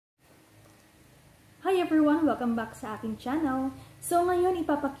everyone! Welcome back sa aking channel. So ngayon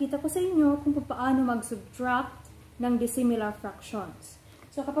ipapakita ko sa inyo kung paano mag-subtract ng dissimilar fractions.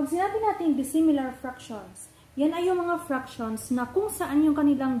 So kapag sinabi natin dissimilar fractions, yan ay yung mga fractions na kung saan yung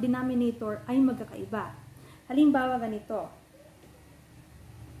kanilang denominator ay magkakaiba. Halimbawa ganito.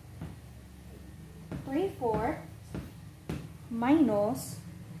 3/4 minus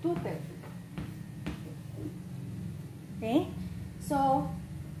 2/3. Okay? So,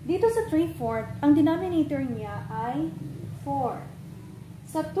 dito sa 3/4, ang denominator niya ay 4.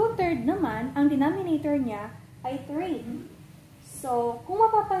 Sa 2/3 naman, ang denominator niya ay 3. So, kung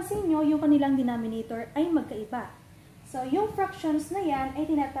mapapansin nyo, yung kanilang denominator ay magkaiba. So, yung fractions na yan ay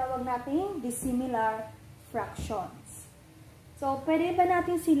tinatawag nating dissimilar fractions. So, pwede ba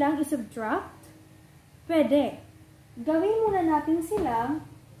natin silang isubtract? Pwede. Gawin muna natin silang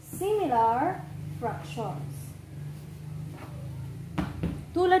similar fractions.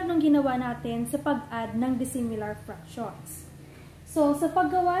 Tulad nung ginawa natin sa pag-add ng dissimilar fractions. So,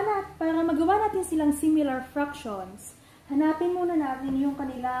 para magawa natin silang similar fractions, hanapin muna natin yung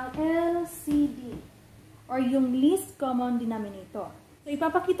kanilang LCD or yung least common denominator. So,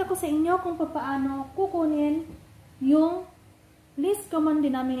 ipapakita ko sa inyo kung paano kukunin yung least common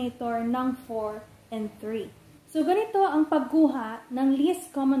denominator ng 4 and 3. So, ganito ang pagkuha ng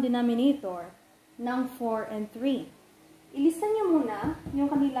least common denominator ng 4 and 3. Ilista nyo muna yung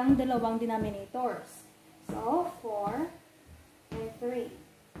kanilang dalawang denominators. So, 4 and 3.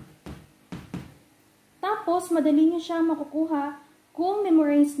 Tapos, madali nyo siya makukuha kung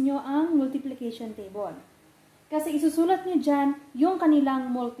memorize nyo ang multiplication table. Kasi isusulat nyo dyan yung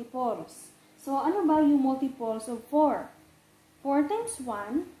kanilang multiples. So, ano ba yung multiples of 4? 4 times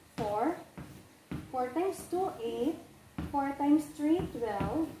 1, 4. 4 times 2, 8. 4 times 3,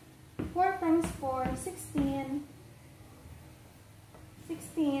 12. 4 times 4, 16.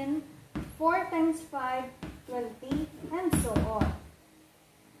 16, 4 times 5, 20, and so on.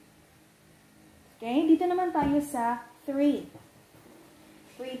 Okay, dito naman tayo sa 3.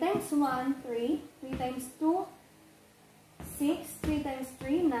 3 times 1, 3. 3 times 2, 6. 3 times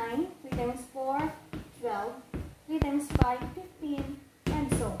 3, 9. 3 times 4, 12. 3 times 5, 15, and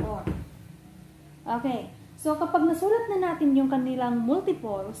so on. Okay, so kapag nasulat na natin yung kanilang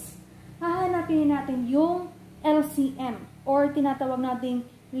multiples, hahanapin natin yung LCM or tinatawag nating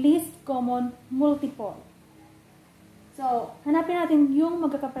least common multiple. So, hanapin natin yung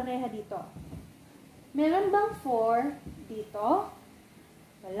magkakapareha dito. Meron bang 4 dito?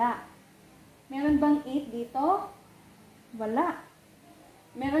 Wala. Meron bang 8 dito? Wala.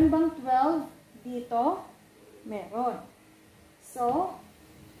 Meron bang 12 dito? Meron. So,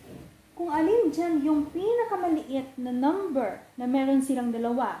 kung alin dyan yung pinakamaliit na number na meron silang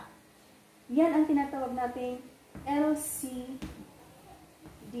dalawa, yan ang tinatawag nating LCD.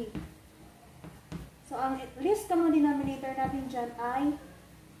 So, ang least common denominator natin dyan ay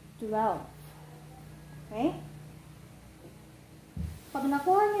 12. Okay? Pag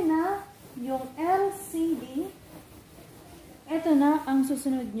nakuha nyo na yung LCD, ito na ang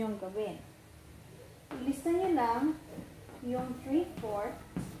susunod nyong gawin. Ilista nyo lang yung 3/4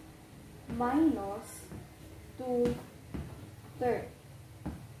 minus 2/3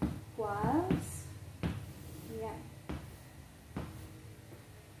 equals yan.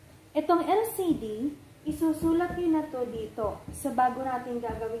 Itong LCD, isusulat nyo na to dito sa bago natin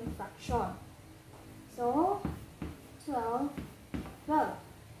gagawing fraction. So, 12, 12.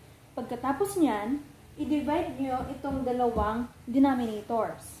 Pagkatapos nyan, i-divide nyo itong dalawang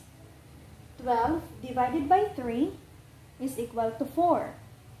denominators. 12 divided by 3 is equal to 4.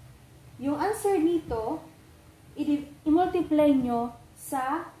 Yung answer dito, i-multiply nyo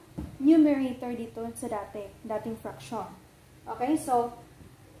sa numerator dito sa dating fraction. Okay, so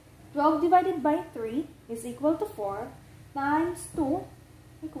 12 divided by 3 is equal to 4 times 2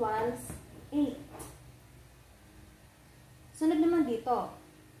 equals 8. Sunod naman dito,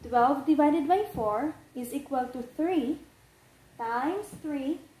 12 divided by 4 is equal to 3 times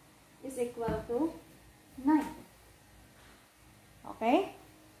 3 is equal to 9. Okay?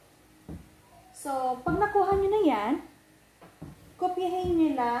 So, pag nakuha nyo na yan, kopyahin nyo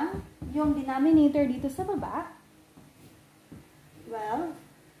lang yung denominator dito sa baba. 12.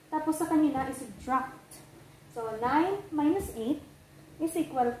 Tapos sa kanila is subtract. So, 9 minus 8 is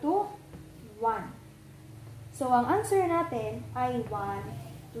equal to 1. So, ang answer natin ay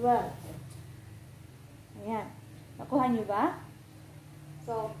 1/12. Ayan. Nakuha nyo ba?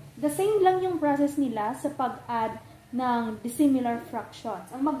 So, the same lang yung process nila sa pag-add ng dissimilar fractions.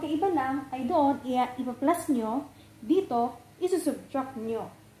 Ang magkaiba lang ay doon, ipa-plus nyo, dito, isusubtract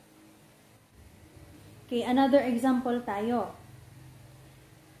nyo. Okay, another example tayo.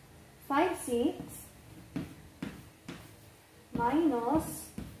 5, 6 minus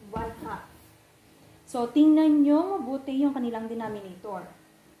 1/2. So, tingnan nyo mabuti yung kanilang denominator.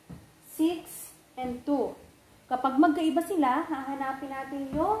 6 and 2. Kapag magkaiba sila, hahanapin natin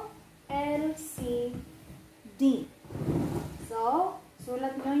yung LCD. So,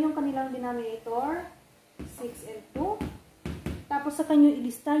 sulat nyo yung kanilang denominator, 6 and 2. Tapos sa kanyo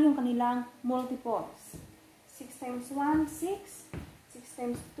ilista yung kanilang multiples. 6 times 1, 6. 6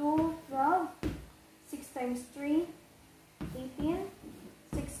 times 2, 12. 6 times 3, 18.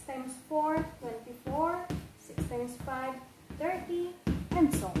 6 times 4, 24. 6 times 5, 30. And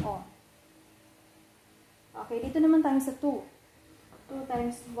so on. Okay, dito naman tayo sa 2. 2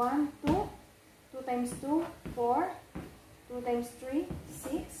 times 1, 2. 2 times 2, 4. 2 times 3,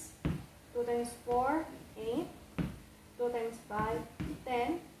 6. 2 times 4, 8. 2 times 5,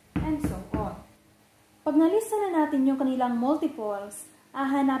 10. And so on. Pag nalista na natin yung kanilang multiples,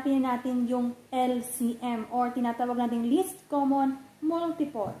 hahanapin natin yung LCM or tinatawag nating least common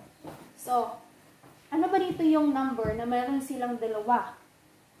multiple. So, ano ba dito yung number na meron silang dalawa?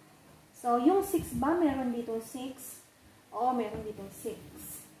 So, yung 6 ba meron dito 6? Oo, meron dito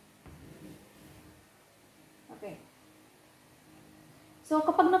 6. Okay. So,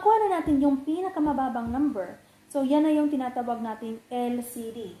 kapag nakuha na natin yung pinakamababang number, so yan na yung tinatawag nating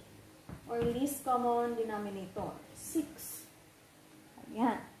LCD or least common denominator. 6.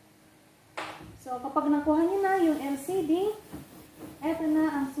 Ayan. So, kapag nakuha niyo na yung LCD, eto na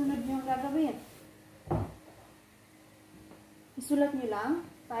ang sunod nyo gagawin. Isulat nyo lang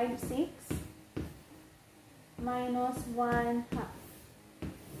 5, 6 minus 1/2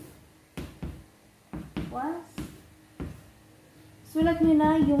 was, sulat nyo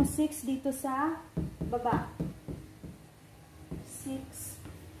na yung 6 dito sa baba. 6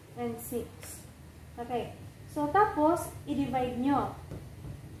 and 6. Okay. So, tapos, i-divide nyo.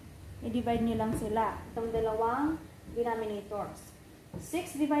 I-divide nyo lang sila. Itong dalawang denominators.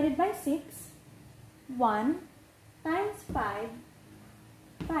 6 divided by 6, 1 times 5,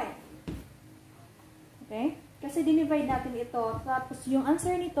 5. Okay? Kasi dinivide natin ito. Tapos, yung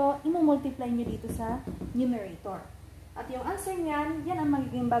answer nito, imumultiply nyo dito sa numerator. At yung answer niyan, yan ang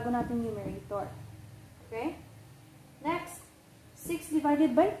magiging bago natin numerator. Okay? Next, 6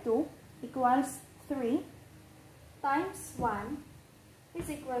 divided by 2 equals 3 times 1 is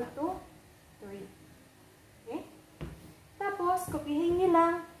equal to 3. Okay? Tapos, kopihin nyo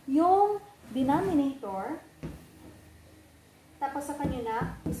lang yung denominator. Tapos, sa kanyo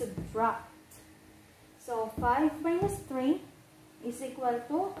na, i-subtract. So, 5 minus 3 is equal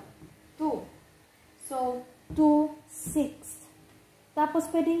to 2. So, 2/6. Tapos,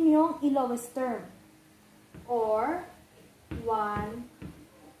 pwede nyo i-lowest term. Or,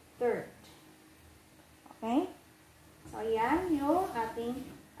 1/3. Okay? So, yan yung ating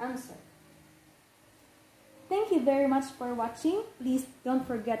answer. Thank you very much for watching. Please don't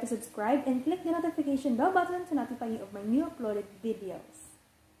forget to subscribe and click the notification bell button to notify you of my new uploaded videos.